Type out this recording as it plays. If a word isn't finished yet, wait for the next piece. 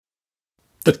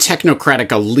The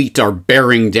technocratic elite are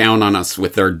bearing down on us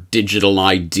with their digital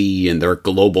ID and their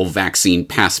global vaccine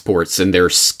passports and their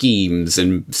schemes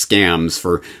and scams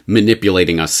for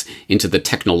manipulating us into the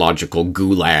technological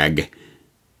gulag.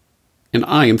 And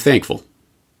I am thankful.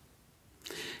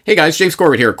 Hey guys, James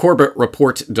Corbett here,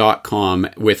 CorbettReport.com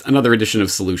with another edition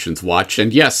of Solutions Watch.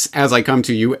 And yes, as I come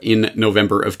to you in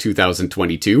November of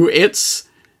 2022, it's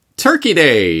Turkey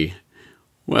Day.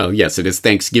 Well, yes, it is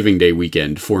Thanksgiving Day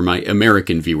weekend for my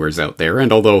American viewers out there,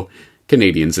 and although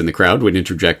Canadians in the crowd would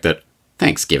interject that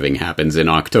Thanksgiving happens in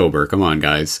October, come on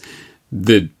guys,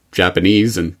 the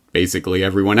Japanese and basically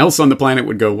everyone else on the planet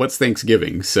would go, what's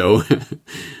Thanksgiving? So,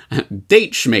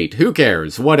 date schmate, who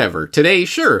cares, whatever. Today,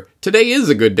 sure, today is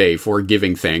a good day for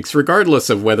giving thanks, regardless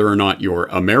of whether or not you're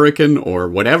American or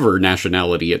whatever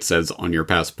nationality it says on your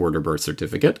passport or birth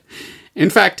certificate. In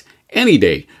fact, any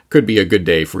day could be a good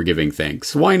day for giving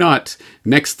thanks. Why not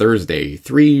next Thursday,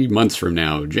 3 months from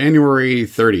now, January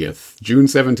 30th, June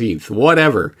 17th,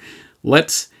 whatever.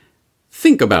 Let's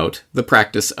think about the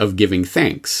practice of giving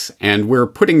thanks. And we're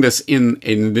putting this in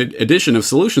an edition of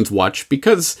Solutions Watch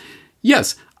because,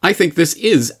 yes, I think this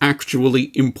is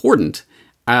actually important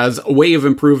as a way of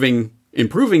improving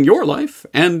your life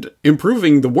and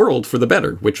improving the world for the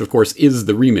better, which of course is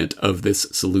the remit of this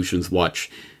Solutions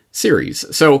Watch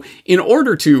series. So in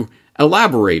order to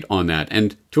elaborate on that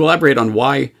and to elaborate on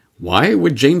why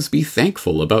would James be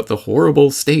thankful about the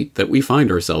horrible state that we find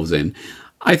ourselves in,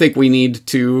 I think we need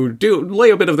to lay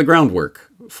a bit of the groundwork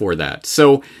for that.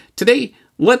 So today,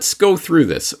 let's go through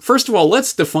this. First of all,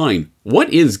 let's define what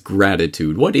is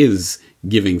gratitude? What is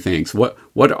giving thanks? What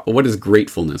is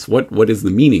gratefulness? What is the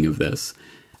meaning of this?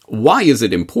 Why is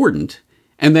it important?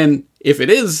 And then, if it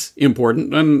is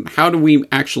important, then how do we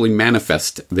actually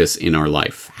manifest this in our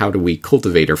life? How do we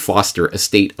cultivate or foster a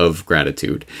state of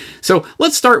gratitude? So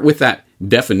let's start with that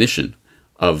definition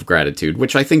of gratitude,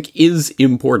 which I think is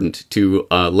important to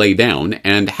lay down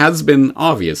and has been,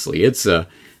 obviously. It's a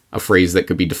phrase that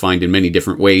could be defined in many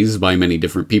different ways by many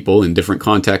different people in different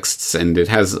contexts, and it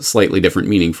has a slightly different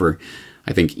meaning for,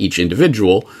 I think, each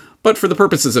individual. But for the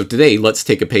purposes of today, let's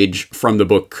take a page from the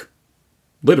book,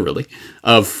 literally,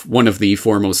 of one of the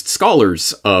foremost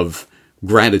scholars of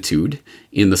gratitude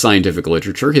in the scientific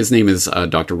literature. His name is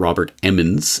Dr. Robert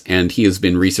Emmons, and he has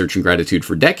been researching gratitude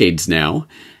for decades now.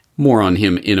 More on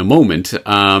him in a moment,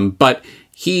 but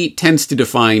he tends to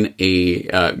define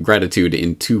gratitude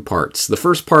in two parts. The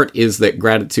first part is that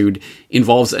gratitude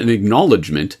involves an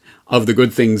acknowledgement of the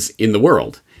good things in the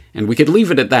world. And we could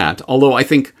leave it at that, although I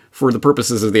think for the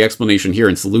purposes of the explanation here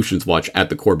in Solutions Watch at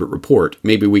the Corbett Report,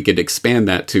 maybe we could expand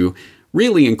that to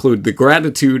really include the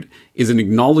gratitude is an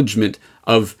acknowledgement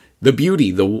of the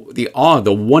beauty, the awe,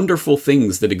 the wonderful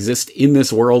things that exist in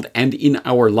this world and in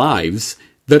our lives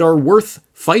that are worth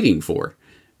fighting for.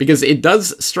 Because it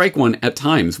does strike one at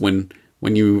times when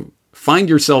you find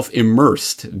yourself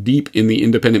immersed deep in the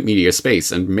independent media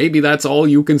space, and maybe that's all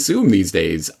you consume these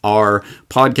days, are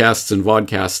podcasts and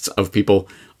vodcasts of people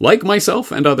like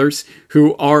myself and others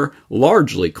who are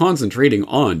largely concentrating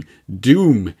on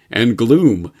doom and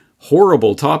gloom,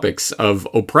 horrible topics of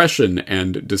oppression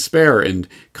and despair and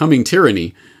coming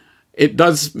tyranny. It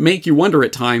does make you wonder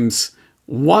at times,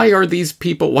 why are these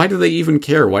people, why do they even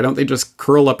care? Why don't they just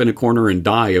curl up in a corner and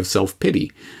die of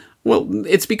self-pity? Well,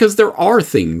 it's because there are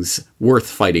things worth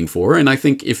fighting for, and I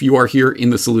think if you are here in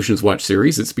the Solutions Watch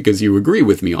series, it's because you agree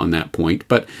with me on that point.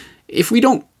 But if we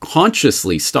don't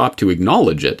consciously stop to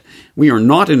acknowledge it, we are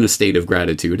not in a state of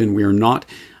gratitude, and we are not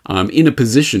in a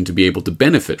position to be able to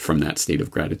benefit from that state of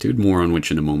gratitude, more on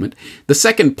which in a moment. The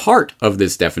second part of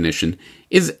this definition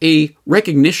is a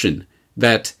recognition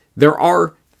that there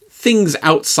are things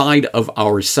outside of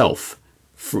ourself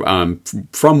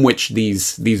from which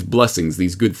these blessings,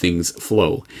 these good things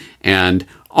flow. And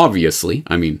obviously,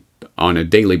 I mean, on a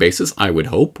daily basis, I would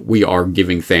hope we are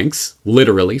giving thanks,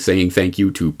 literally saying thank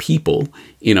you to people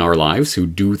in our lives who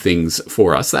do things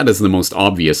for us. That is the most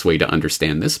obvious way to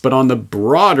understand this. But on the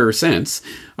broader sense,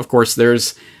 of course,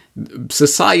 there's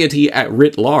society at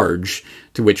writ large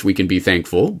to which we can be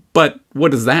thankful. But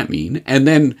what does that mean? And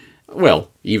then, well,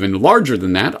 even larger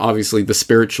than that, obviously the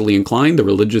spiritually inclined, the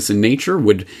religious in nature,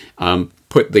 would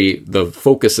put the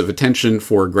focus of attention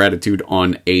for gratitude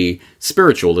on a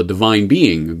spiritual, a divine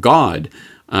being, God.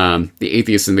 The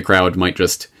atheists in the crowd might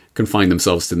just confine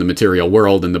themselves to the material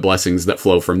world and the blessings that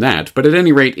flow from that. But at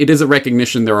any rate, it is a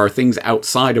recognition there are things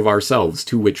outside of ourselves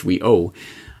to which we owe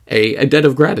a debt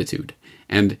of gratitude.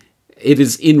 And it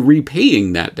is in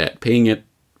repaying that debt, paying it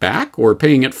back or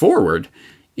paying it forward,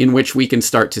 in which we can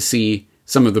start to see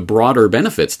some of the broader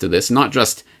benefits to this, not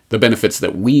just the benefits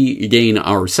that we gain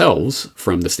ourselves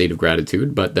from the state of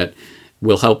gratitude, but that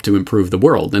will help to improve the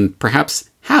world and perhaps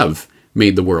have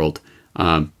made the world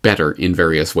better in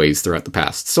various ways throughout the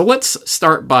past. So let's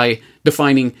start by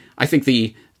defining, I think,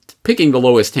 picking the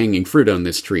lowest hanging fruit on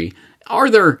this tree. Are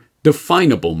there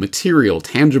definable, material,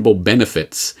 tangible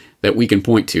benefits that we can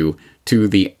point to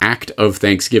the act of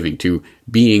thanksgiving, to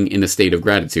being in a state of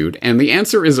gratitude? And the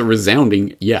answer is a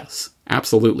resounding yes.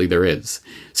 Absolutely there is.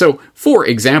 So, for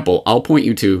example, I'll point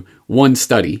you to one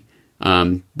study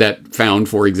that found,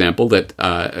 for example, that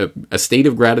a state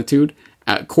of gratitude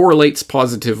correlates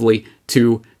positively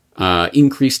to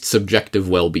increased subjective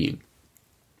well-being.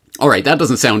 All right, that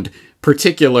doesn't sound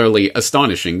particularly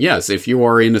astonishing. Yes, if you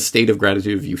are in a state of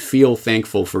gratitude, if you feel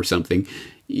thankful for something,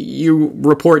 you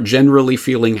report generally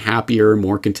feeling happier,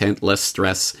 more content, less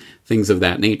stress, things of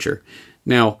that nature.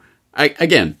 Now,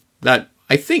 that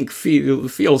I think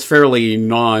feels fairly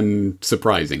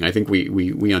non-surprising. I think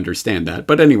we understand that.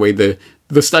 But anyway,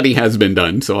 the study has been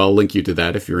done, so I'll link you to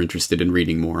that if you're interested in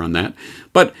reading more on that.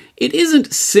 But it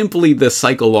isn't simply the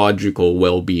psychological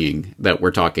well-being that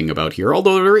we're talking about here,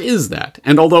 although there is that.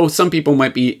 And although some people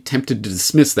might be tempted to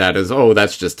dismiss that as, oh,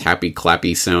 that's just happy,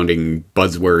 clappy sounding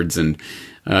buzzwords and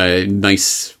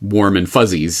nice, warm and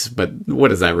fuzzies, but what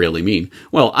does that really mean?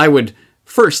 Well, I would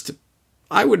first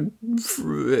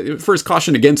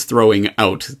caution against throwing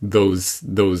out those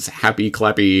happy,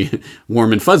 clappy,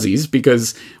 warm and fuzzies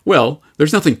because, well,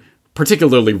 there's nothing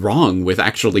particularly wrong with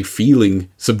actually feeling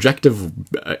subjective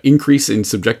increase in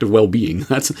subjective well-being.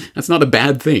 That's not a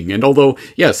bad thing. And although,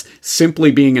 yes,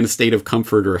 simply being in a state of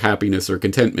comfort or happiness or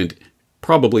contentment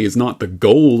probably is not the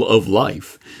goal of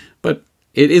life, but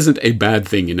it isn't a bad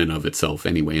thing in and of itself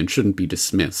anyway and shouldn't be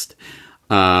dismissed.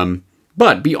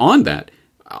 But beyond that,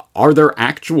 are there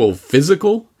actual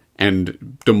physical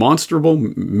and demonstrable,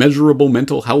 measurable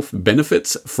mental health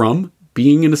benefits from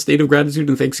being in a state of gratitude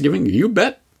and thanksgiving? You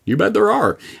bet there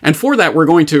are. And for that, we're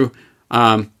going to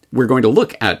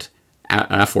look at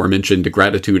aforementioned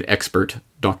gratitude expert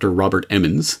Dr. Robert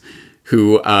Emmons,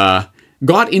 who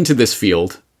got into this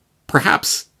field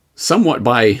perhaps somewhat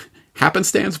by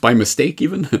happenstance, by mistake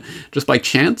even, just by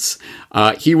chance.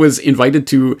 He was invited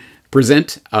to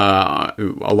present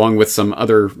along with some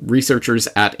other researchers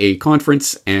at a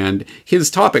conference, and his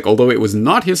topic, although it was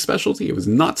not his specialty, it was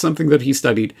not something that he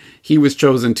studied, he was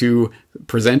chosen to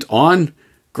present on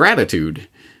gratitude.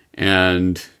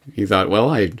 And he thought, well,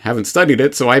 I haven't studied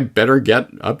it, so I better get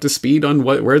up to speed on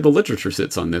where the literature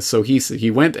sits on this. So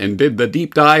he went and did the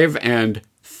deep dive, and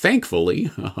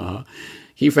thankfully,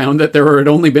 he found that there had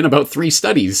only been about 3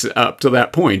 studies up to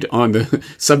that point on the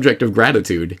subject of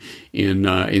gratitude in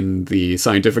the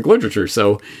scientific literature.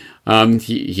 So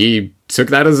he took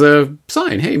that as a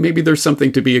sign. Hey, maybe there's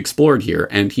something to be explored here.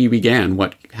 And he began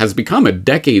what has become a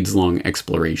decades-long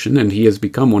exploration, and he has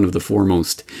become one of the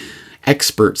foremost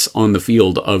experts on the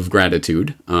field of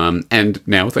gratitude. And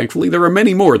now, thankfully, there are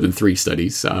many more than 3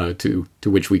 studies to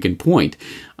which we can point,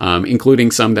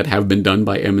 including some that have been done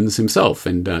by Emmons himself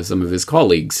and some of his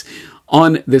colleagues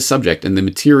on this subject and the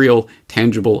material,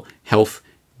 tangible health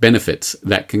benefits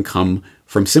that can come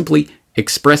from simply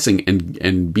expressing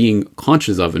and being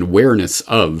conscious of and awareness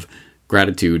of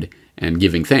gratitude and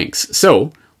giving thanks.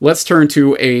 So, let's turn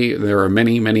to there are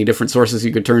many, many different sources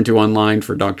you could turn to online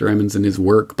for Dr. Emmons and his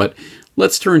work, but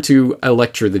let's turn to a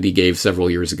lecture that he gave several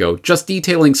years ago, just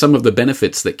detailing some of the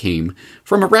benefits that came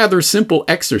from a rather simple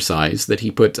exercise that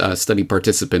he put study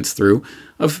participants through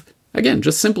of, again,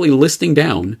 just simply listing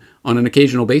down on an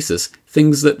occasional basis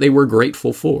things that they were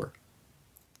grateful for.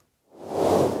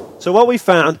 So what we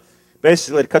found,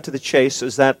 basically, to cut to the chase,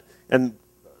 is that, and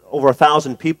over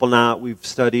 1,000 people now we've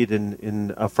studied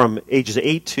from ages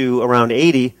 8 to around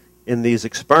 80 in these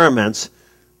experiments.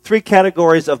 3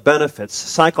 categories of benefits: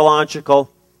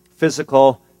 psychological,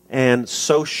 physical, and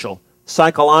social.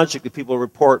 Psychologically, people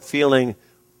report feeling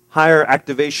higher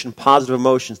activation, positive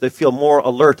emotions. They feel more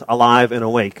alert, alive, and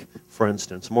awake, for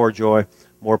instance. More joy,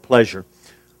 more pleasure.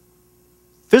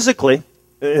 Physically,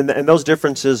 and those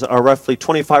differences are roughly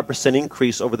 25%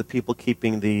 increase over the people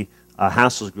keeping the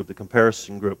Hassel's group, the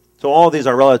comparison group. So all of these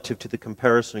are relative to the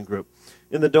comparison group.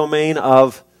 In the domain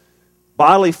of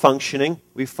bodily functioning,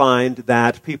 we find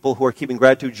that people who are keeping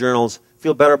gratitude journals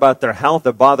feel better about their health.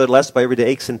 They're bothered less by everyday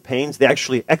aches and pains. They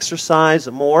actually exercise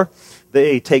more.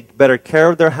 They take better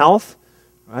care of their health.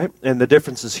 Right? And the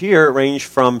differences here range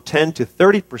from 10 to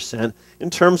 30%. In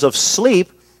terms of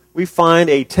sleep, we find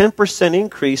a 10%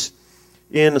 increase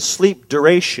in sleep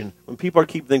duration. When people are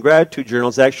keeping the gratitude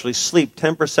journals, they actually sleep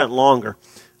 10% longer.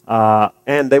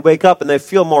 And they wake up and they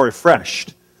feel more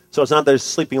refreshed. So it's not that they're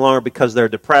sleeping longer because they're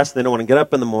depressed and they don't want to get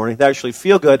up in the morning. They actually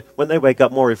feel good when they wake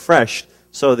up more refreshed.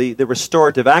 So the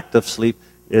restorative act of sleep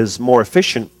is more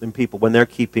efficient in people when they're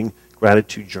keeping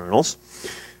gratitude journals.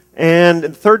 And the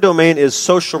third domain is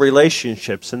social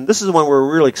relationships. And this is one where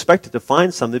we're really expected to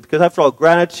find something because, after all,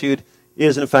 gratitude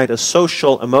is, in fact, a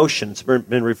social emotion. It's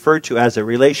been referred to as a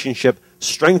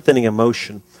relationship-strengthening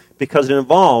emotion because it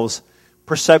involves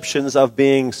perceptions of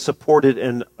being supported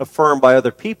and affirmed by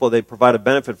other people. They provide a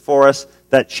benefit for us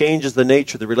that changes the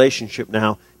nature of the relationship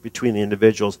now between the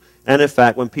individuals. And, in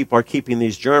fact, when people are keeping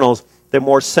these journals, they're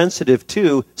more sensitive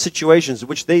to situations in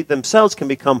which they themselves can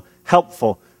become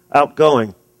helpful,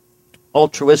 outgoing,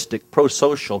 altruistic,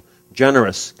 pro-social,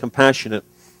 generous, compassionate,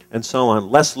 and so on.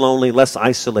 Less lonely, less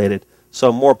isolated.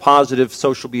 So more positive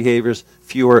social behaviors,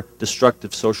 fewer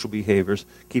destructive social behaviors,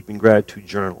 keeping gratitude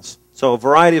journals. So a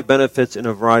variety of benefits in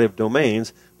a variety of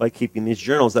domains by keeping these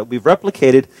journals that we've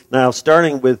replicated now,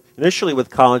 starting with initially with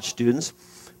college students,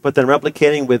 but then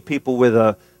replicating with people with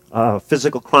a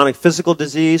chronic physical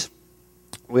disease,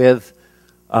 with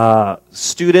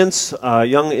students,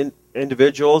 young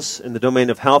individuals in the domain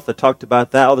of health that talked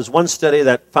about that. There's one study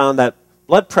that found that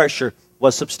blood pressure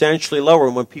was substantially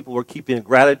lower when people were keeping a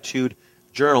gratitude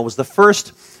journal. It was the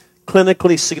first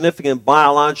clinically significant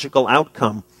biological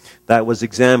outcome that was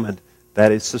examined.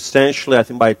 That is substantially, I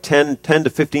think, by 10 to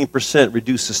 15%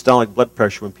 reduced systolic blood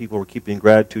pressure when people were keeping a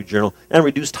gratitude journal, and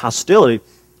reduced hostility,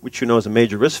 which you know is a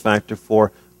major risk factor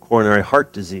for coronary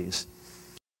heart disease.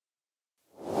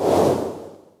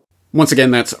 Once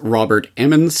again, that's Robert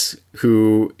Emmons,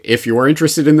 who, if you are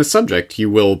interested in this subject, you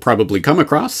will probably come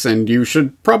across, and you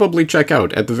should probably check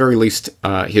out, at the very least,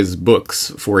 his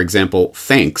books. For example,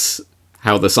 Thanks,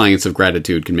 How the Science of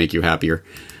Gratitude Can Make You Happier.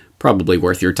 Probably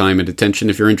worth your time and attention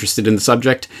if you're interested in the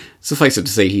subject. Suffice it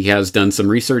to say, he has done some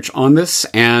research on this,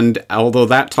 and although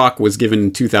that talk was given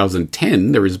in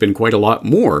 2010, there has been quite a lot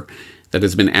more that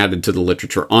has been added to the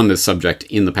literature on this subject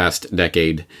in the past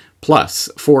decade plus.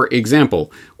 For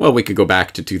example, well, we could go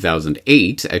back to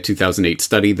 2008, a 2008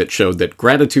 study that showed that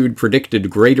gratitude predicted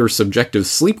greater subjective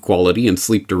sleep quality and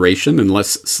sleep duration and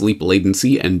less sleep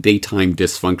latency and daytime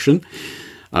dysfunction.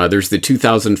 There's the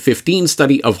 2015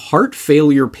 study of heart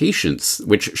failure patients,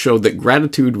 which showed that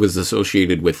gratitude was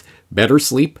associated with better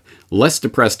sleep, less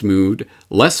depressed mood,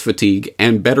 less fatigue,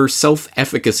 and better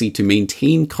self-efficacy to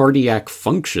maintain cardiac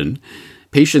function.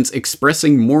 Patients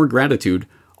expressing more gratitude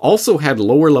also had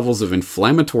lower levels of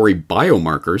inflammatory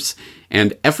biomarkers,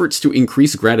 and efforts to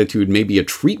increase gratitude may be a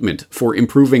treatment for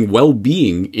improving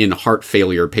well-being in heart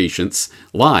failure patients'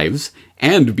 lives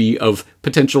and be of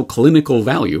potential clinical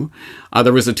value.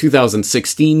 There was a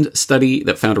 2016 study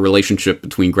that found a relationship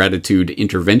between gratitude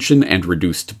intervention and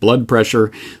reduced blood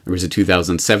pressure. There was a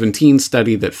 2017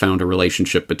 study that found a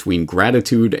relationship between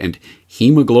gratitude and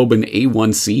hemoglobin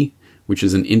A1C, which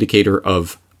is an indicator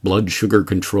of blood sugar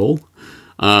control.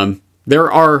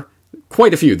 There are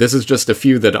quite a few. This is just a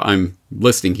few that I'm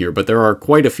listing here, but there are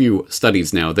quite a few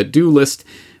studies now that do list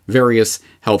various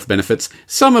health benefits.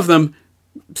 Some of them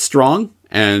strong,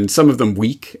 and some of them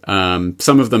weak,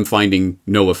 some of them finding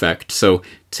no effect. So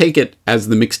take it as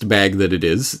the mixed bag that it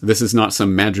is. This is not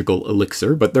some magical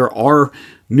elixir, but there are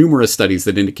numerous studies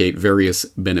that indicate various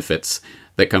benefits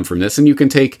that come from this. And you can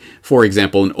take, for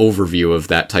example, an overview of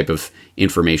that type of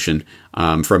information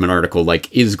from an article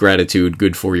like Is Gratitude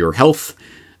Good for Your Health?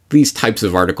 These types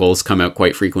of articles come out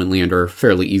quite frequently and are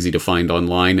fairly easy to find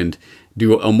online and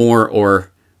do a more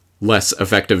or less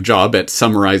effective job at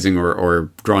summarizing or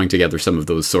drawing together some of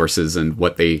those sources and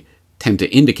what they tend to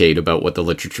indicate about what the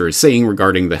literature is saying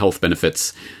regarding the health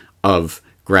benefits of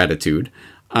gratitude.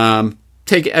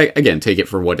 Take it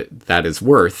for what that is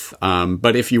worth.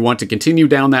 But if you want to continue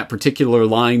down that particular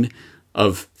line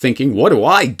of thinking, what do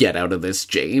I get out of this,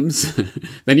 James?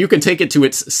 Then you can take it to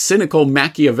its cynical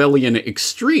Machiavellian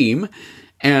extreme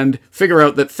and figure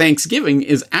out that Thanksgiving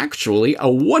is actually a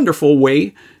wonderful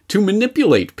way to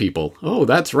manipulate people. Oh,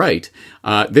 that's right.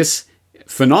 This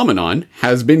phenomenon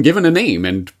has been given a name,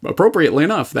 and appropriately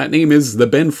enough, that name is the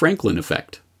Ben Franklin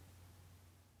effect.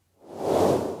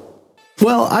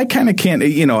 Well, I kind of can't,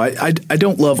 I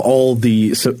don't love all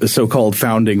the so-called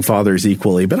founding fathers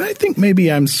equally, but I think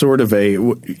maybe I'm sort of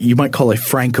you might call a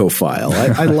Francophile.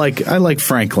 I like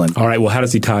Franklin. All right. Well, how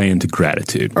does he tie into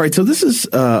gratitude? All right. So this is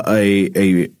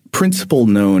a principle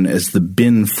known as the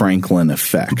Ben Franklin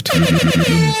effect.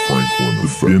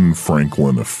 The Ben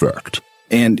Franklin effect.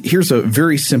 And here's a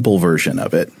very simple version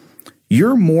of it.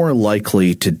 you're more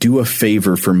likely to do a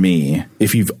favor for me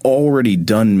if you've already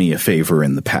done me a favor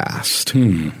in the past.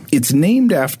 It's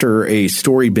named after a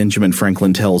story Benjamin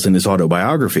Franklin tells in his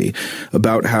autobiography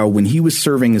about how when he was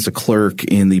serving as a clerk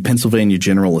in the Pennsylvania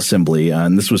General Assembly,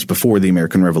 and this was before the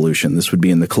American Revolution, this would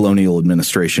be in the colonial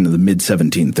administration of the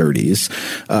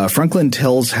mid-1730s, Franklin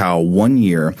tells how one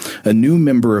year a new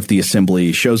member of the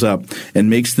assembly shows up and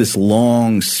makes this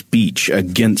long speech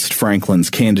against Franklin's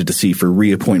candidacy for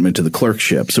reappointment to the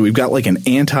clerkship. So we've got like an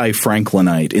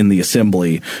anti-Franklinite in the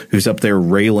assembly who's up there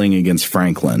railing against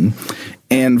Franklin.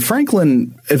 And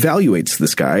Franklin evaluates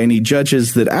this guy, and he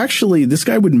judges that actually this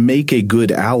guy would make a good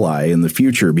ally in the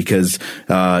future because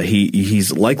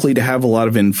he's likely to have a lot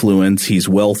of influence, he's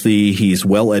wealthy, he's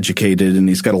well-educated, and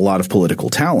he's got a lot of political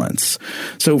talents.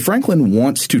 So Franklin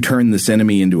wants to turn this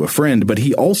enemy into a friend, but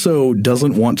he also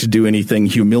doesn't want to do anything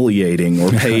humiliating or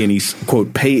pay any,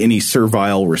 quote, pay any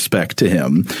servile respect to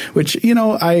him, which, you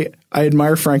know, I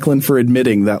admire Franklin for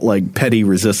admitting that, like, petty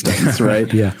resistance,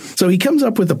 right? Yeah. So he comes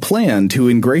up with a plan to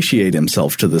ingratiate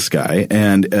himself to this guy,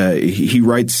 and he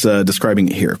writes, describing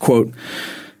it here, quote,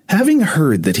 "Having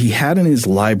heard that he had in his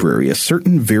library a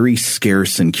certain very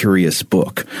scarce and curious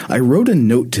book, I wrote a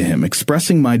note to him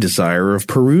expressing my desire of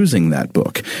perusing that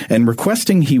book and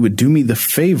requesting he would do me the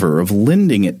favor of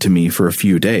lending it to me for a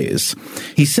few days.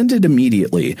 He sent it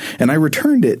immediately, and I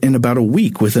returned it in about a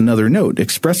week with another note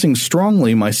expressing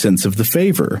strongly my sense of the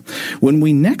favor. When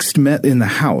we next met in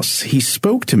the house, he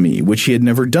spoke to me, which he had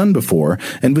never done before,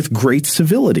 and with great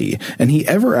civility, and he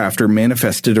ever after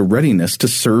manifested a readiness to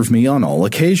serve me on all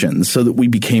occasions, so that we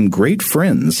became great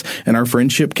friends, and our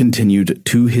friendship continued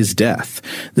to his death.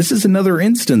 This is another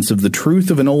instance of the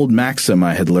truth of an old maxim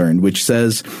I had learned, which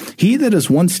says, 'He that has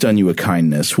once done you a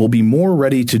kindness will be more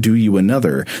ready to do you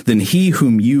another than he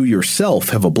whom you yourself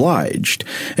have obliged.'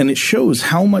 And it shows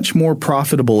how much more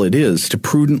profitable it is to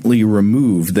prudently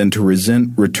remove than to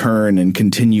resent, return, and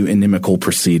continue inimical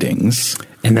proceedings."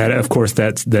 And that, of course,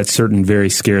 that certain very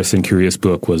scarce and curious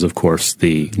book was, of course,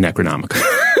 the Necronomicon.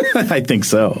 I think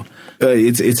so.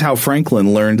 It's how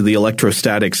Franklin learned the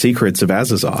electrostatic secrets of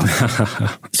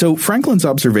Azazoth. So Franklin's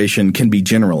observation can be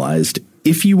generalized.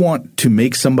 If you want to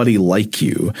make somebody like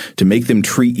you, to make them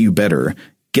treat you better,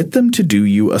 get them to do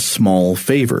you a small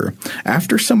favor.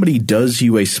 After somebody does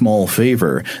you a small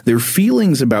favor, their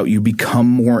feelings about you become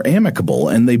more amicable,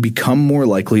 and they become more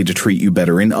likely to treat you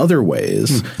better in other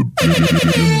ways.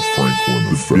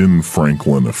 The Ben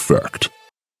Franklin effect.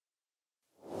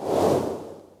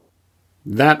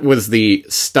 That was the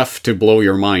Stuff to Blow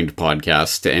Your Mind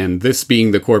podcast, and this being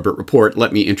the Corbett Report,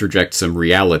 let me interject some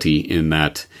reality in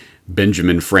that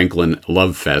Benjamin Franklin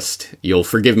love fest. You'll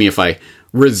forgive me if I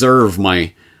reserve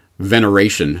my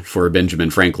veneration for Benjamin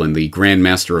Franklin, the Grand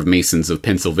Master of Masons of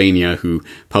Pennsylvania, who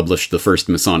published the first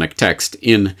Masonic text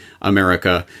in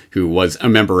America, who was a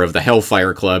member of the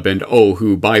Hellfire Club, and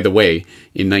who, by the way,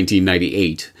 in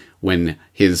 1998, when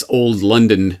his old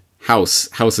London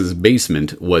house's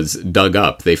basement was dug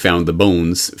up, they found the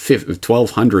bones,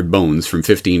 1,200 bones from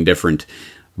 15 different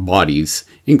bodies,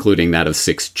 including that of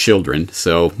 6 children.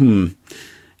 So,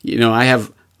 you know, I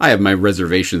have my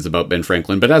reservations about Ben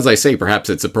Franklin, but as I say, perhaps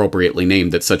it's appropriately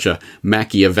named that such a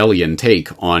Machiavellian take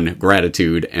on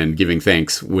gratitude and giving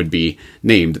thanks would be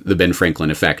named the Ben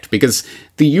Franklin effect, because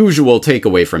the usual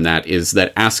takeaway from that is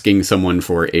that asking someone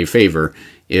for a favor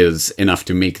is enough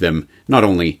to make them not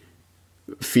only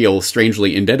feel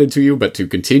strangely indebted to you, but to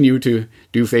continue to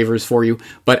do favors for you.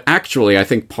 But actually, I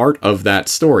think part of that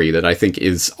story that I think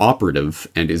is operative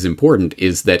and is important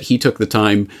is that he took the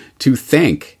time to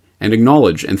thank and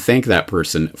acknowledge and thank that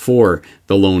person for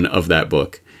the loan of that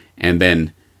book. And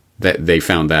then that they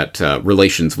found that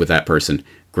relations with that person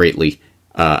greatly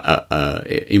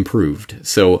improved.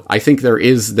 So I think there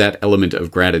is that element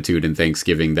of gratitude and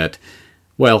thanksgiving that,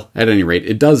 well, at any rate,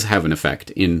 it does have an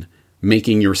effect in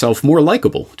making yourself more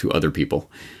likable to other people.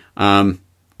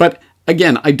 But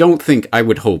again, I don't think, I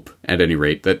would hope, at any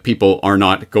rate, that people are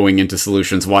not going into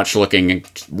Solutions Watch looking,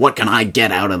 what can I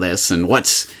get out of this? And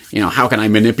how can I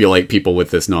manipulate people with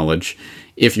this knowledge?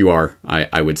 If you are,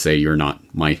 I would say you're not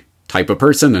my type of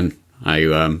person, and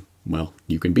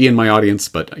you can be in my audience,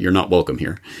 but you're not welcome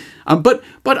here. But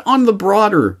in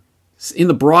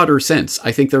the broader sense,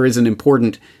 I think there is an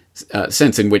important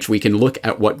sense in which we can look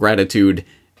at what gratitude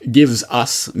gives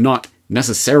us, not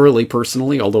necessarily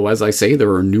personally, although, as I say,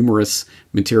 there are numerous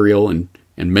material and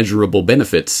measurable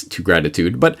benefits to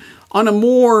gratitude, but on a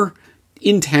more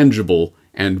intangible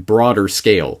and broader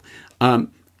scale.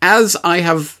 As I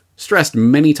have stressed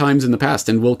many times in the past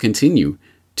and will continue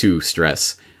to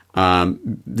stress,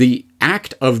 the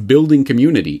act of building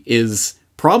community is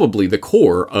probably the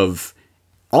core of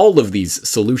all of these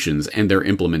solutions and their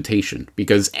implementation,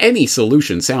 because any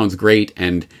solution sounds great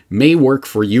and may work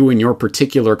for you in your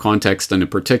particular context and a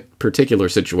particular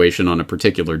situation on a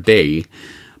particular day,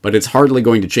 but it's hardly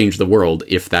going to change the world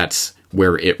if that's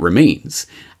where it remains.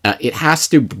 It has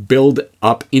to build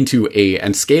up into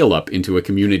and scale up into a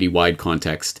community-wide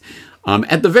context,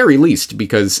 at the very least,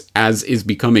 because as is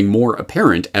becoming more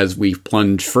apparent as we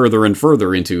plunge further and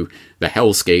further into the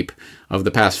hellscape of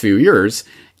the past few years,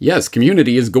 yes,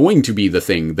 community is going to be the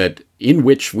thing in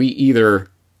which we either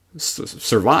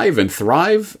survive and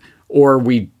thrive or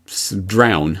we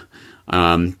drown,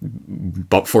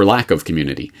 but for lack of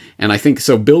community. And I think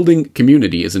so building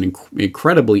community is an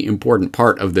incredibly important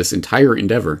part of this entire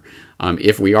endeavor.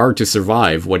 If we are to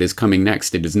survive what is coming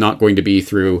next, it is not going to be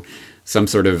through some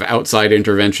sort of outside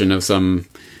intervention of some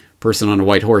person on a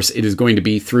white horse. It is going to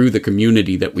be through the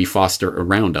community that we foster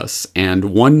around us. And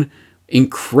one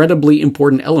incredibly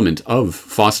important element of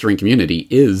fostering community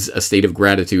is a state of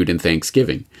gratitude and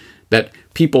thanksgiving. That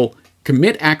people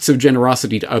commit acts of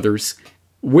generosity to others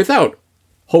without,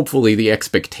 hopefully, the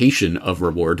expectation of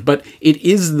reward, but it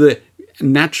is the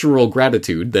natural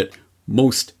gratitude that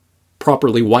most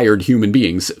properly wired human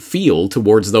beings feel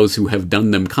towards those who have done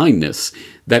them kindness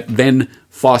that then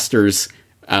fosters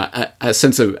a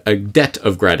sense of a debt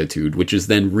of gratitude, which is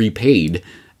then repaid.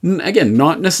 Again,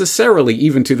 not necessarily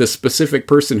even to the specific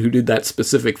person who did that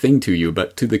specific thing to you,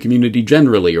 but to the community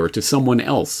generally or to someone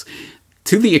else.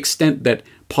 To the extent that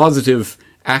positive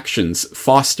actions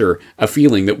foster a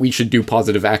feeling that we should do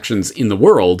positive actions in the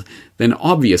world, then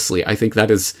obviously I think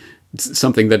that is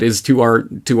something that is to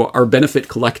our benefit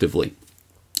collectively.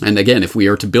 And again, if we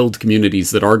are to build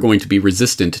communities that are going to be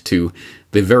resistant to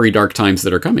the very dark times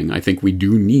that are coming, I think we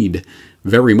do need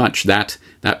very much that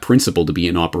principle to be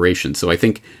in operation. So I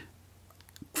think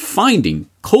finding,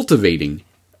 cultivating,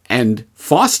 and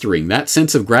fostering that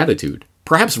sense of gratitude,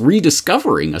 perhaps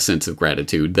rediscovering a sense of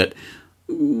gratitude that,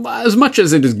 as much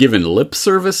as it is given lip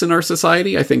service in our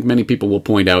society, I think many people will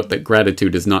point out that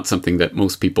gratitude is not something that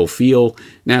most people feel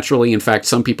naturally. In fact,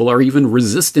 some people are even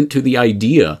resistant to the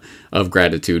idea of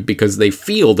gratitude because they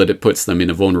feel that it puts them in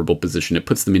a vulnerable position. It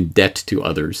puts them in debt to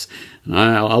others.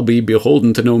 I'll be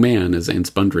beholden to no man, as Anne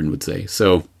Spundren would say.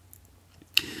 So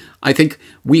I think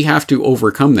we have to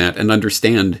overcome that and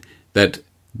understand that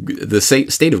the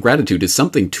state of gratitude is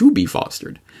something to be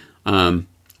fostered.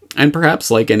 And perhaps,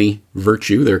 like any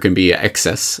virtue, there can be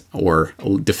excess or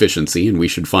deficiency, and we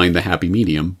should find the happy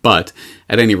medium. But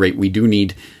at any rate, we do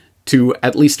need to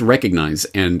at least recognize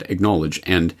and acknowledge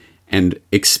and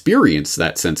experience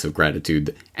that sense of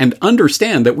gratitude and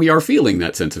understand that we are feeling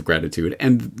that sense of gratitude,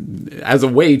 and as a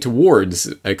way towards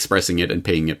expressing it and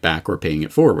paying it back or paying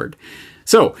it forward.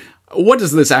 So, what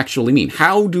does this actually mean?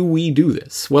 How do we do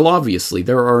this? Well, obviously,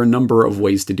 there are a number of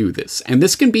ways to do this, and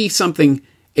this can be something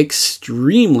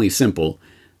extremely simple,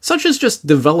 such as just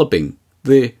developing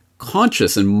the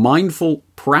conscious and mindful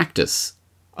practice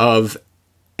of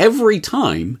every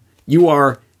time you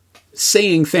are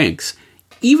saying thanks,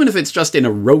 even if it's just in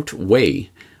a rote way.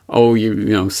 Oh, you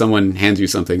know, someone hands you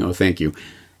something, oh, thank you.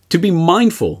 To be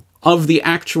mindful of the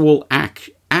actual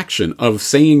action of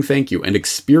saying thank you and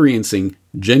experiencing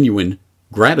genuine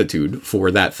gratitude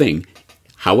for that thing,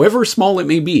 however small it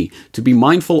may be, to be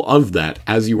mindful of that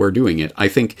as you are doing it, I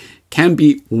think can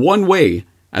be one way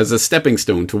as a stepping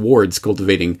stone towards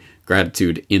cultivating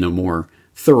gratitude in a more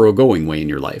thoroughgoing way in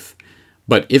your life.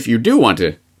 But if you do want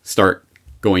to start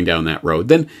going down that road,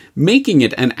 then making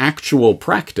it an actual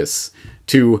practice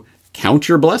to count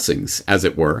your blessings, as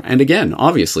it were. And again,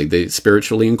 obviously, the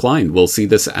spiritually inclined will see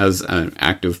this as an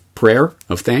act of prayer,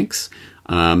 of thanks.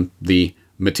 The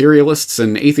materialists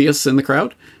and atheists in the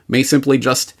crowd may simply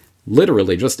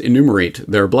literally just enumerate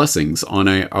their blessings on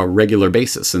a regular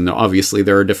basis. And obviously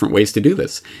there are different ways to do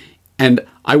this. And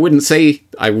I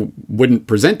wouldn't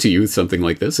present to you something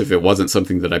like this if it wasn't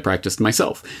something that I practiced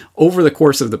myself. Over the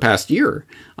course of the past year,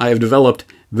 I have developed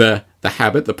the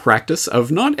habit, the practice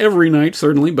of, not every night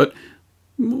certainly, but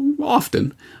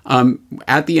often,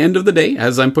 at the end of the day,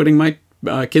 as I'm putting my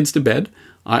kids to bed,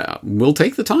 I will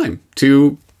take the time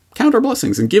to count our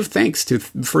blessings and give thanks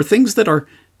for things that are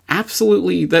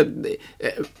absolutely,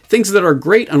 things that are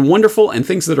great and wonderful, and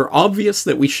things that are obvious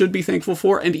that we should be thankful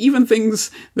for, and even things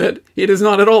that it is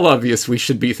not at all obvious we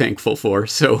should be thankful for.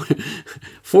 So,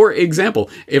 for example,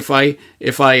 if I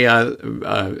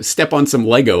step on some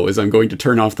Lego as I'm going to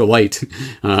turn off the light,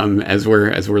 as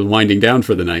we're winding down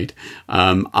for the night,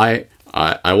 I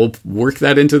will work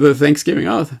that into the Thanksgiving.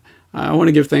 Oh, I want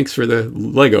to give thanks for the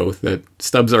Lego that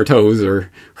stubs our toes or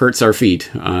hurts our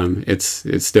feet.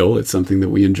 It's something that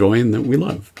we enjoy and that we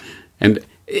love. And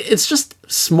it's just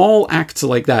small acts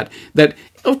like that,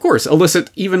 of course, elicit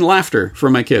even laughter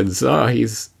from my kids. Oh,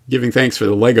 he's giving thanks for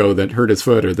the Lego that hurt his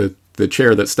foot or the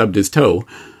chair that stubbed his toe.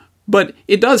 But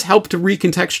it does help to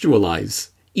recontextualize.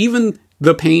 Even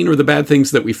the pain or the bad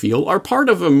things that we feel are part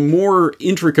of a more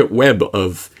intricate web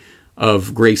of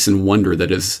grace and wonder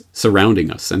that is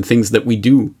surrounding us, and things that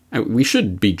we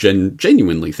should be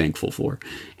genuinely thankful for.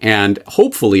 And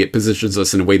hopefully it positions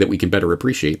us in a way that we can better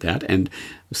appreciate that. And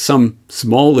some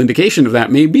small indication of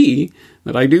that may be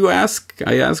that I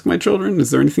ask my children, is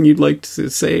there anything you'd like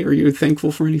to say? Are you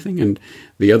thankful for anything? And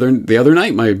the other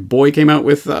night, my boy came out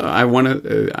with,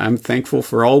 I'm thankful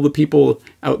for all the people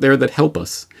out there that help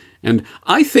us. And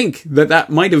I think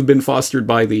that might have been fostered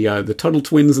by the Tuttle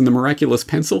Twins and the Miraculous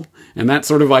Pencil, and that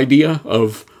sort of idea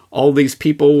of all these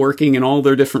people working in all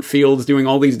their different fields, doing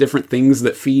all these different things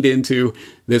that feed into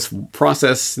this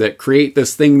process that create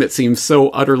this thing that seems so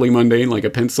utterly mundane, like a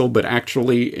pencil, but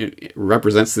actually it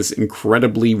represents this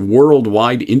incredibly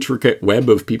worldwide, intricate web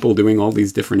of people doing all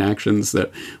these different actions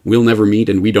that we'll never meet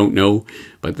and we don't know,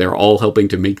 but they're all helping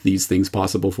to make these things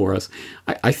possible for us.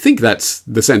 I think that's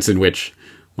the sense in which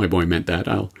my boy meant that.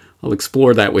 I'll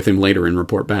explore that with him later and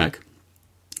report back.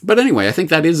 But anyway, I think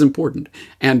that is important.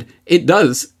 And it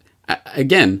does,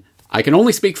 again, I can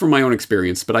only speak from my own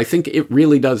experience, but I think it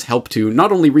really does help to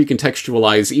not only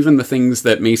recontextualize even the things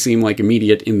that may seem like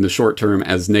immediate in the short term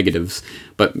as negatives,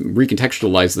 but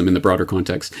recontextualize them in the broader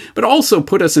context, but also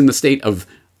put us in the state of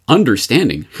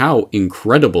understanding how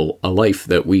incredible a life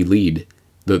that we lead,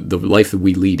 the life that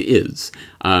we lead is.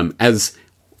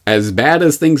 As bad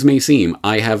as things may seem,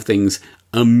 I have things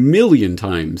a million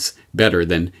times better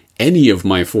than any of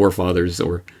my forefathers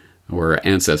or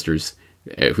ancestors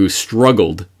who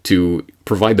struggled to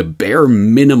provide the bare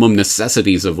minimum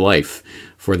necessities of life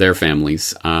for their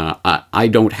families. I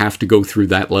don't have to go through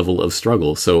that level of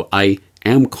struggle, so I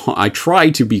try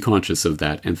to be conscious of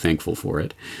that and thankful for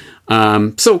it.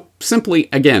 So simply,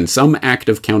 again, some act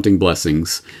of counting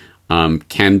blessings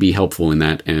can be helpful in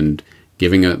that, and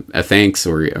giving a thanks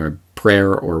or a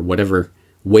prayer or whatever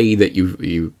way that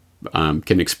you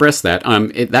can express that.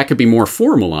 That could be more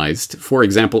formalized, for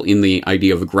example, in the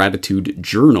idea of a gratitude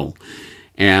journal.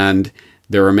 And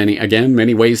there are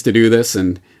many ways to do this.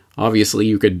 And obviously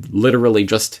you could literally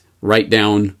just write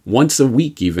down once a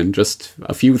week, even just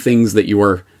a few things that you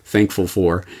are thankful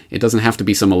for. It doesn't have to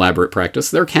be some elaborate practice.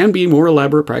 There can be more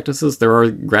elaborate practices. There are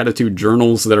gratitude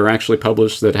journals that are actually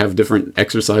published that have different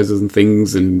exercises and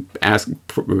things and ask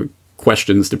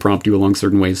questions to prompt you along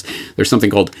certain ways. There's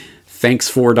something called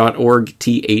thanks4.org,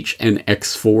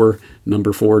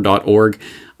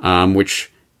 THNX4.org,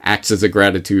 which acts as a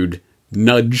gratitude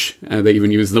nudge. They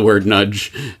even use the word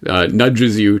nudge,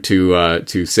 nudges you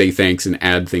to say thanks and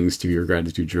add things to your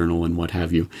gratitude journal and what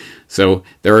have you. So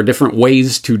there are different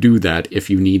ways to do that if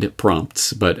you need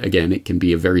prompts, but again, it can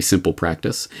be a very simple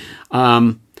practice.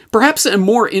 Perhaps a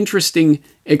more interesting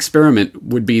experiment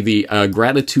would be the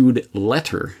gratitude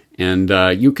letter. And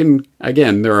you can,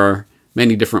 again, there are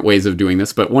many different ways of doing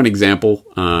this, but one example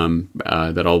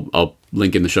that I'll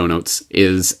link in the show notes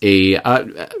is a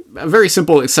very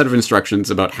simple set of instructions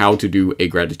about how to do a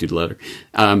gratitude letter.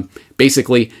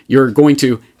 Basically, you're going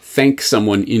to thank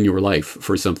someone in your life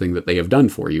for something that they have done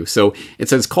for you. So it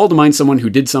says, call to mind someone who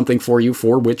did something for you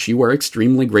for which you are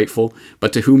extremely grateful,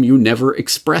 but to whom you never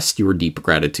expressed your deep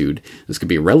gratitude. This could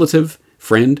be a relative,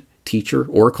 friend, teacher,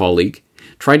 or colleague.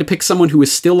 Try to pick someone who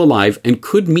is still alive and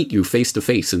could meet you face to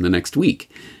face in the next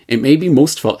week. It may be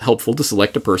most helpful to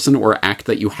select a person or act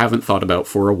that you haven't thought about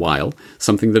for a while,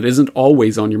 something that isn't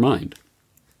always on your mind.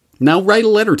 Now write a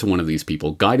letter to one of these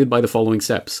people, guided by the following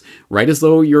steps. Write as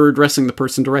though you're addressing the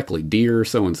person directly, dear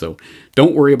so-and-so.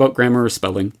 Don't worry about grammar or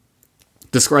spelling.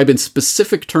 Describe in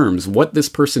specific terms what this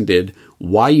person did,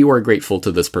 why you are grateful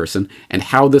to this person, and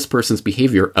how this person's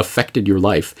behavior affected your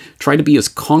life. Try to be as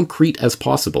concrete as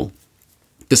possible.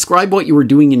 Describe what you are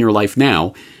doing in your life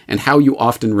now and how you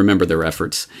often remember their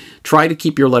efforts. Try to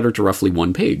keep your letter to roughly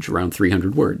one page, around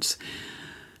 300 words.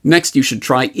 Next, you should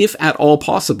try, if at all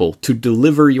possible, to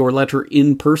deliver your letter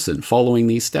in person following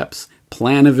these steps.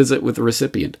 Plan a visit with the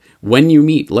recipient. When you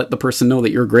meet, let the person know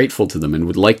that you're grateful to them and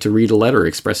would like to read a letter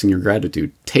expressing your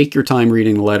gratitude. Take your time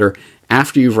reading the letter.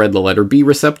 After you've read the letter, be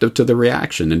receptive to the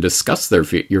reaction and discuss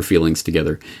your feelings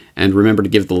together. And remember to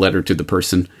give the letter to the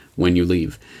person when you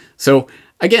leave. So,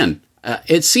 again,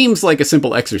 it seems like a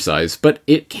simple exercise, but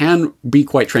it can be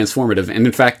quite transformative. And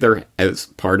in fact, as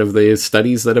part of the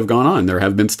studies that have gone on, there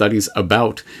have been studies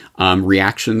about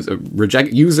reactions,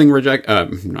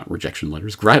 not rejection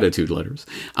letters, gratitude letters,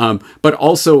 but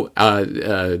also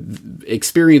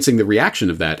experiencing the reaction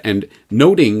of that and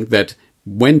noting that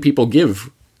when people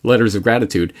give letters of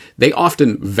gratitude, they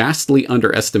often vastly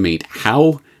underestimate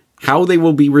how they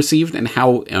will be received and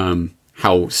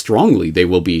how strongly they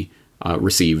will be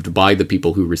received by the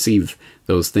people who receive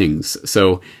those things.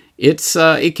 So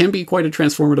it can be quite a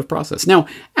transformative process. Now,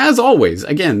 as always,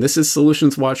 again, this is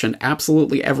Solutions Watch, and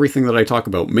absolutely everything that I talk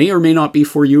about may or may not be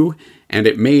for you, and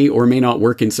it may or may not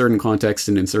work in certain contexts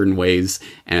and in certain ways,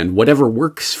 and whatever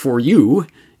works for you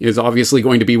is obviously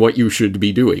going to be what you should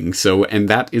be doing. So, and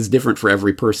that is different for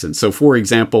every person. So, for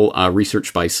example,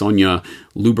 research by Sonia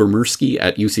Lubomirsky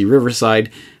at UC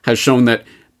Riverside has shown that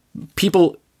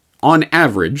people, on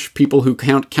average, people who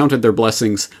counted their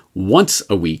blessings once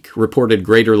a week reported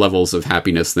greater levels of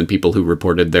happiness than people who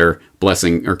reported their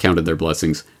blessing or counted their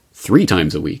blessings 3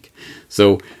 times a week.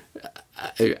 So,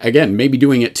 again, maybe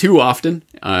doing it too often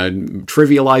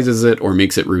trivializes it or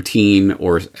makes it routine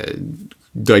or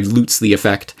dilutes the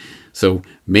effect. So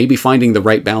maybe finding the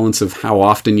right balance of how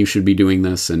often you should be doing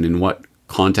this and in what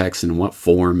context and in what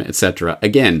form, etc.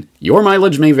 Again, your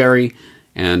mileage may vary,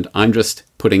 and I'm just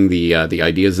putting the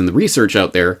ideas and the research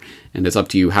out there, and it's up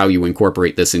to you how you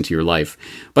incorporate this into your life.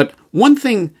 But one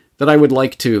thing that I would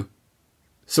like to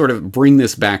sort of bring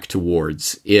this back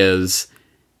towards is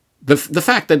the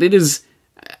fact that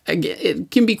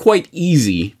it can be quite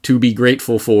easy to be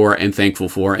grateful for and thankful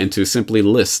for, and to simply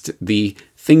list the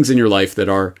things in your life that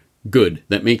are good,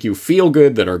 that make you feel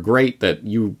good, that are great, that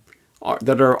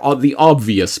are the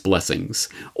obvious blessings.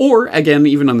 Or, again,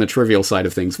 even on the trivial side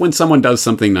of things, when someone does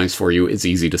something nice for you, it's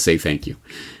easy to say thank you.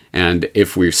 And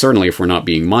if we're not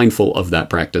being mindful of that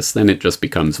practice, then it just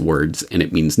becomes words, and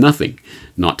it means nothing.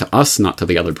 Not to us, not to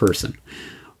the other person.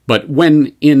 But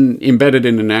when embedded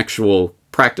in an actual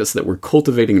practice that we're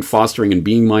cultivating and fostering and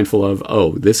being mindful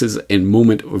of, this is a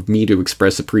moment of me to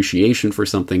express appreciation for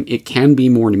something, it can be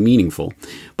more meaningful.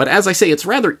 But as I say, it's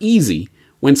rather easy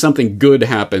when something good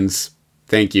happens.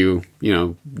 Thank you,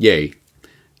 yay.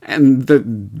 And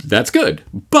that's good.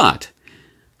 But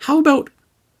how about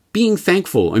being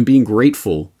thankful and being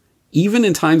grateful, even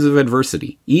in times of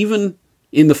adversity, even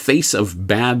in the face of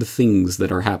bad things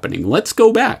that are happening? Let's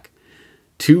go back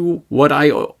to what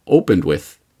I opened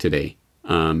with today.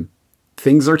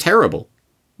 Things are terrible.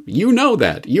 You know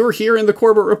that. You're here in the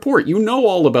Corbett Report. You know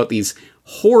all about these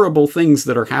horrible things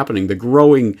that are happening. The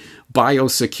growing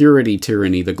biosecurity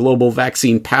tyranny, the global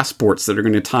vaccine passports that are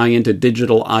going to tie into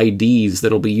digital IDs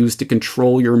that'll be used to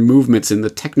control your movements in the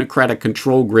technocratic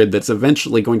control grid that's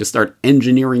eventually going to start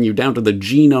engineering you down to the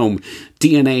genome,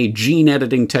 DNA, gene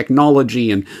editing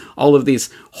technology, and all of these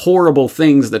horrible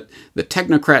things that the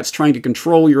technocrats trying to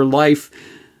control your life.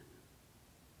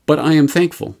 But I am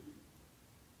thankful.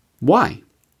 Why?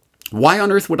 Why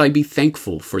on earth would I be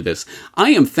thankful for this? I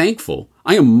am thankful.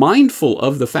 I am mindful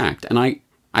of the fact, and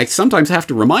I sometimes have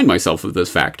to remind myself of this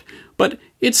fact, but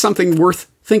it's something worth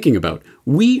thinking about.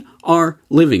 We are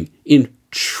living in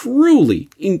truly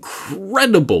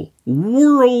incredible,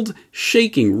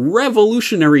 world-shaking,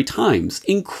 revolutionary times.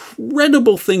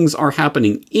 Incredible things are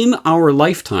happening in our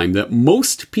lifetime that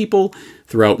most people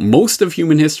throughout most of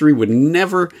human history would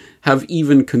never have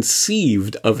even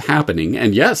conceived of happening.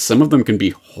 And yes, some of them can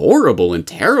be horrible and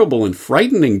terrible and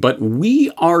frightening, but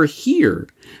we are here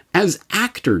as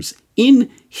actors in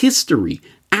history,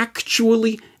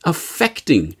 actually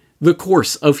affecting the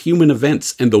course of human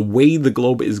events and the way the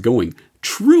globe is going.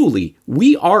 Truly,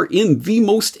 we are in the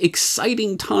most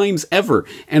exciting times ever,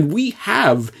 and we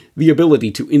have the ability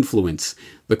to influence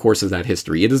the course of that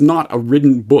history. It is not a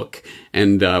written book,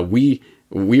 and we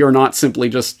are not simply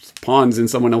just pawns in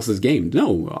someone else's game.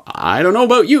 No, I don't know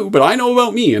about you, but I know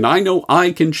about me, and I know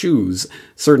I can choose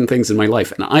certain things in my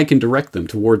life, and I can direct them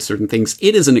towards certain things.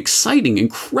 It is an exciting,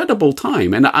 incredible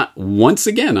time, and once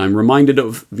again, I'm reminded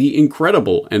of the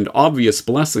incredible and obvious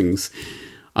blessings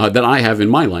that I have in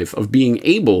my life of being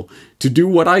able to do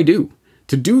what I do,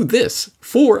 to do this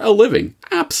for a living.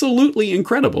 Absolutely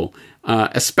incredible,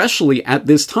 especially at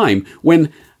this time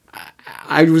when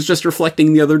I was just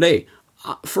reflecting the other day.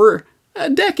 For a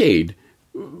decade,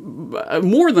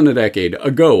 more than a decade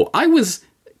ago, I was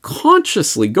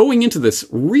consciously going into this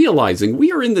realizing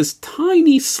we are in this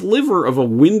tiny sliver of a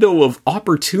window of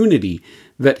opportunity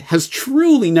that has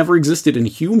truly never existed in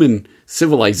human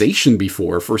civilization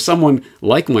before for someone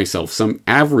like myself, some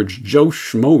average Joe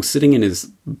Schmo sitting in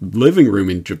his living room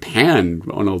in Japan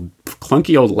on a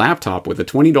clunky old laptop with a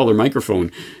 $20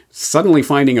 microphone, suddenly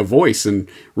finding a voice and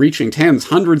reaching tens,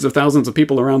 hundreds of thousands of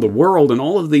people around the world, and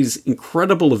all of these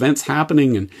incredible events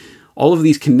happening and all of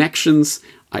these connections.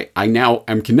 I now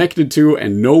am connected to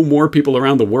and know more people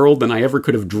around the world than I ever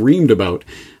could have dreamed about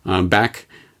back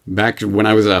when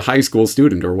I was a high school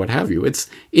student or what have you.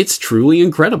 It's truly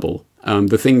incredible.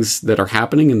 the things that are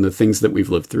happening and the things that we've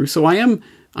lived through. So I am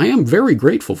very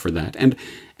grateful for that. And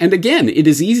again, it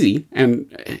is easy,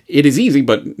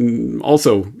 but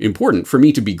also important for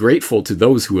me to be grateful to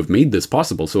those who have made this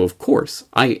possible. So of course,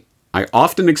 I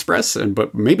often express,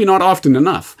 but maybe not often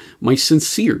enough, my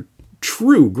sincere,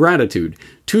 true gratitude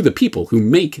to the people who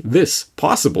make this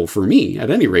possible for me.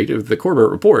 At any rate, if the Corbett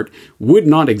Report would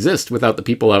not exist without the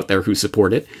people out there who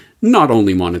support it, not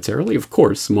only monetarily, of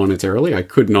course, monetarily, I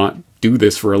could not do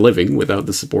this for a living without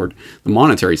the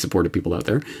monetary support of people out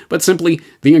there, but simply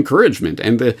the encouragement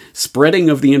and the spreading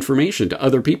of the information to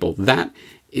other people. That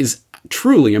is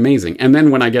truly amazing. And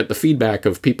then when I get the feedback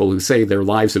of people who say their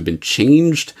lives have been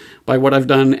changed by what I've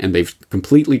done, and they've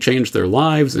completely changed their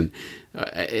lives, and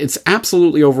it's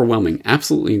absolutely overwhelming,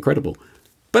 absolutely incredible.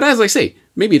 But as I say,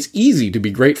 maybe it's easy to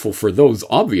be grateful for those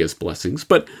obvious blessings,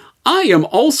 but I am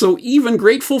also even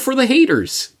grateful for the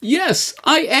haters. Yes,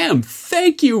 I am.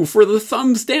 Thank you for the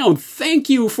thumbs down. Thank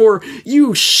you for,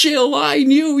 you shill, I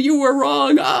knew you were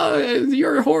wrong.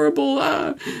 You're horrible.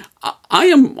 I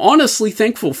am honestly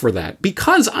thankful for that,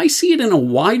 because I see it in a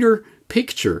wider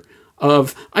picture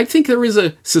of, I think there is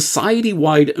a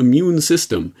society-wide immune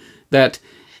system that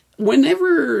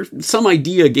whenever some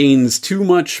idea gains too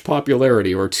much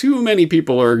popularity or too many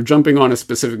people are jumping on a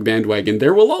specific bandwagon,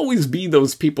 there will always be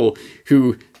those people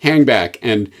who hang back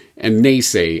and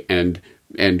naysay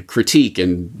and critique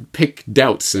and pick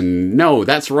doubts and no,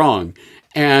 that's wrong.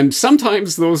 And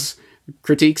sometimes those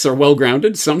critiques are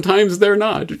well-grounded, sometimes they're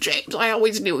not. James, I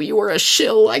always knew you were a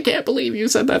shill. I can't believe you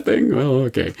said that thing. Well,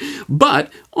 okay.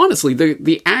 But honestly,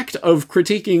 the act of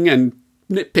critiquing and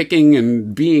nitpicking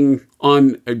and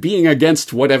being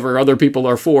against whatever other people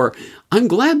are for, I'm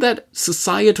glad that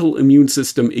societal immune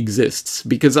system exists,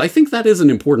 because I think that is an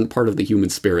important part of the human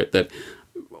spirit that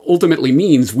ultimately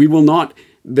means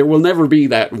there will never be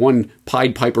that one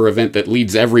Pied Piper event that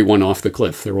leads everyone off the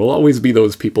cliff. There will always be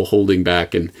those people holding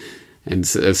back and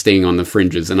staying on the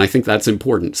fringes, and I think that's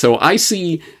important. So I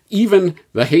see even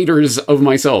the haters of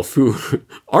myself who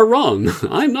are wrong.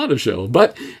 I'm not a shill.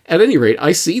 But at any rate,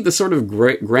 I see the sort of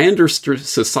grander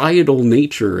societal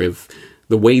nature of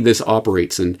the way this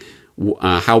operates and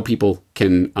how people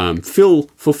can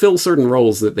fulfill certain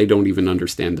roles that they don't even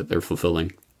understand that they're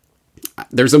fulfilling.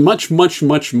 There's a much, much,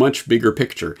 much, much bigger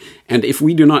picture. And if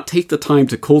we do not take the time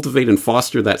to cultivate and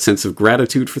foster that sense of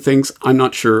gratitude for things, I'm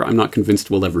not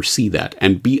convinced we'll ever see that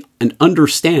and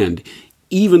understand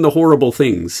even the horrible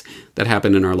things that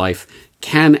happen in our life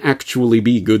can actually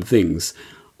be good things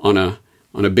on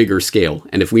a bigger scale.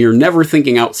 And if we are never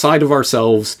thinking outside of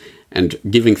ourselves and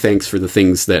giving thanks for the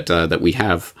things that we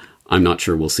have, I'm not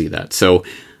sure we'll see that. So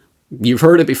you've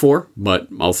heard it before, but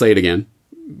I'll say it again.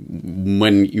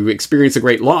 When you experience a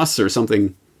great loss or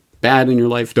something bad in your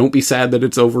life, don't be sad that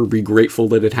it's over. Be grateful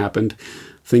that it happened.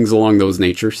 Things along those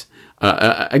natures.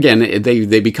 Again,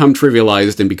 they become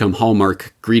trivialized and become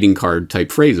Hallmark greeting card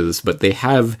type phrases, but they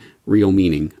have real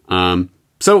meaning.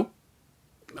 So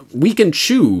we can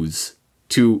choose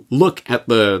to look at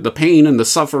the pain and the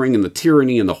suffering and the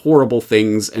tyranny and the horrible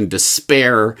things and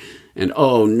despair and,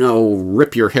 oh no,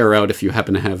 rip your hair out if you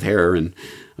happen to have hair and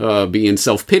be in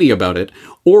self-pity about it.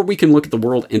 Or we can look at the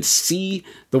world and see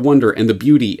the wonder and the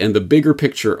beauty and the bigger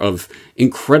picture of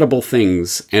incredible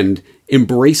things and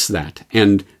embrace that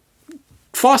and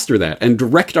foster that and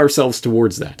direct ourselves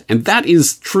towards that. And that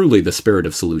is truly the spirit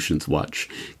of Solutions Watch.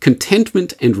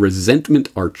 Contentment and resentment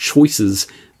are choices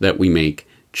that we make.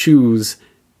 Choose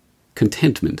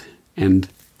contentment. And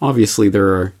obviously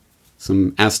there are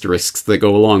some asterisks that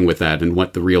go along with that and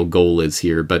what the real goal is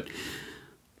here. But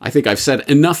I think I've said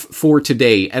enough for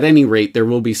today. At any rate, there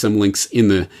will be some links in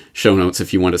the show notes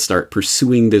if you want to start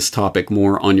pursuing this topic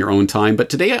more on your own time. But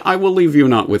today I will leave you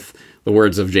not with the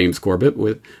words of James Corbett,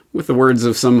 with the words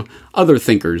of some other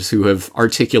thinkers who have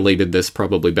articulated this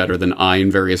probably better than I in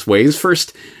various ways.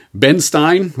 First, Ben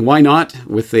Stein, why not,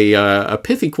 with a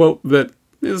pithy quote that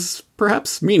is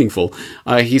perhaps meaningful.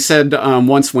 He said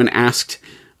once when asked,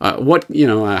 how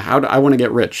do I want to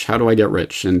get rich? How do I get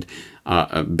rich? And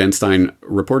Ben Stein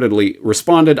reportedly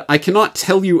responded, I cannot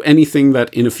tell you anything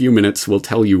that in a few minutes will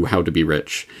tell you how to be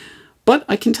rich, but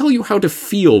I can tell you how to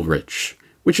feel rich,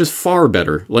 which is far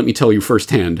better, let me tell you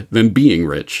firsthand, than being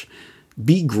rich.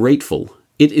 Be grateful.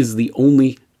 It is the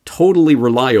only totally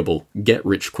reliable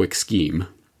get-rich-quick scheme.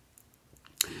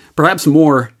 Perhaps with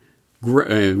more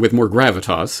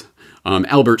gravitas,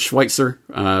 Albert Schweitzer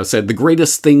said, the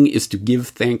greatest thing is to give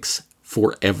thanks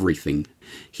for everything.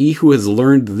 He who has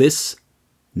learned this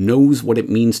knows what it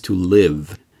means to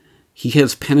live. He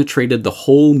has penetrated the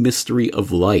whole mystery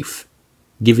of life,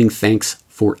 giving thanks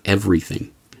for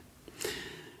everything.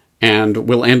 And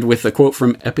we'll end with a quote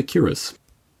from Epicurus.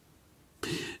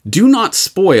 Do not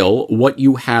spoil what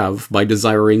you have by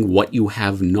desiring what you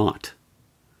have not.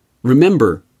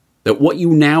 Remember that what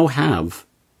you now have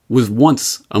was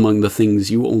once among the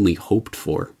things you only hoped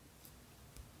for.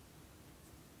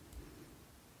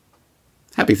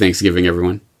 Happy Thanksgiving,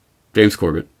 everyone. James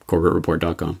Corbett,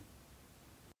 CorbettReport.com.